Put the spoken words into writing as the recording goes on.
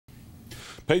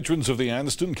Patrons of the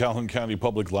Anniston Calhoun County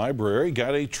Public Library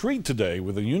got a treat today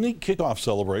with a unique kickoff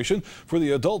celebration for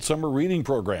the Adult Summer Reading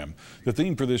Program. The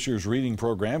theme for this year's reading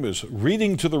program is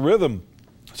Reading to the Rhythm.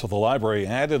 So the library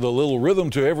added a little rhythm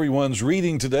to everyone's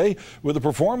reading today with a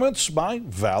performance by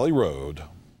Valley Road.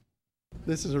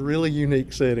 This is a really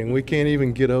unique setting. We can't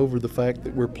even get over the fact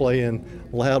that we're playing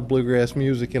loud bluegrass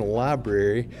music in a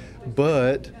library,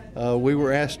 but we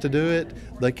were asked to do it.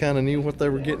 They kind of knew what they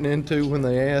were getting into when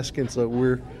they asked, and so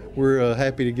we're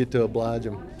happy to get to oblige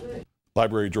them.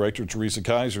 Library Director Teresa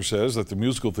Kaiser says that the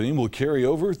musical theme will carry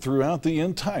over throughout the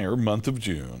entire month of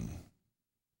June.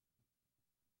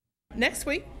 Next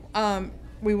week,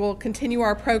 we will continue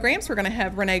our programs. We're going to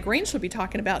have Renee Green. She'll be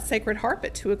talking about Sacred Harp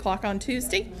at 2 o'clock on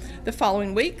Tuesday. The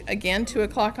following week, again, 2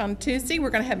 o'clock on Tuesday,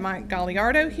 we're going to have Mike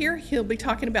Galliardo here. He'll be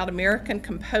talking about American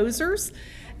composers.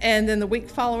 And then the week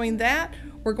following that,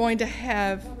 we're going to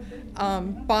have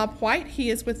Bob White. He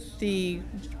is with the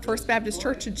First Baptist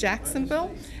Church of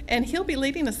Jacksonville, and he'll be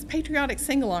leading a patriotic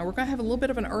sing-along. We're going to have a little bit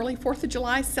of an early 4th of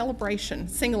July celebration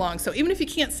sing-along. So even if you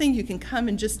can't sing, you can come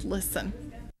and just listen.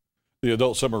 The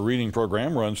Adult Summer Reading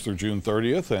Program runs through June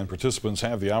 30th, and participants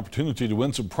have the opportunity to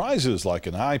win some prizes like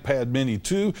an iPad Mini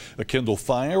 2, a Kindle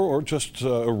Fire, or just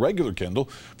a regular Kindle.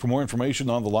 For more information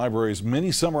on the library's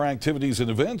many summer activities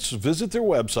and events, visit their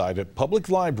website at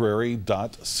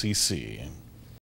publiclibrary.cc.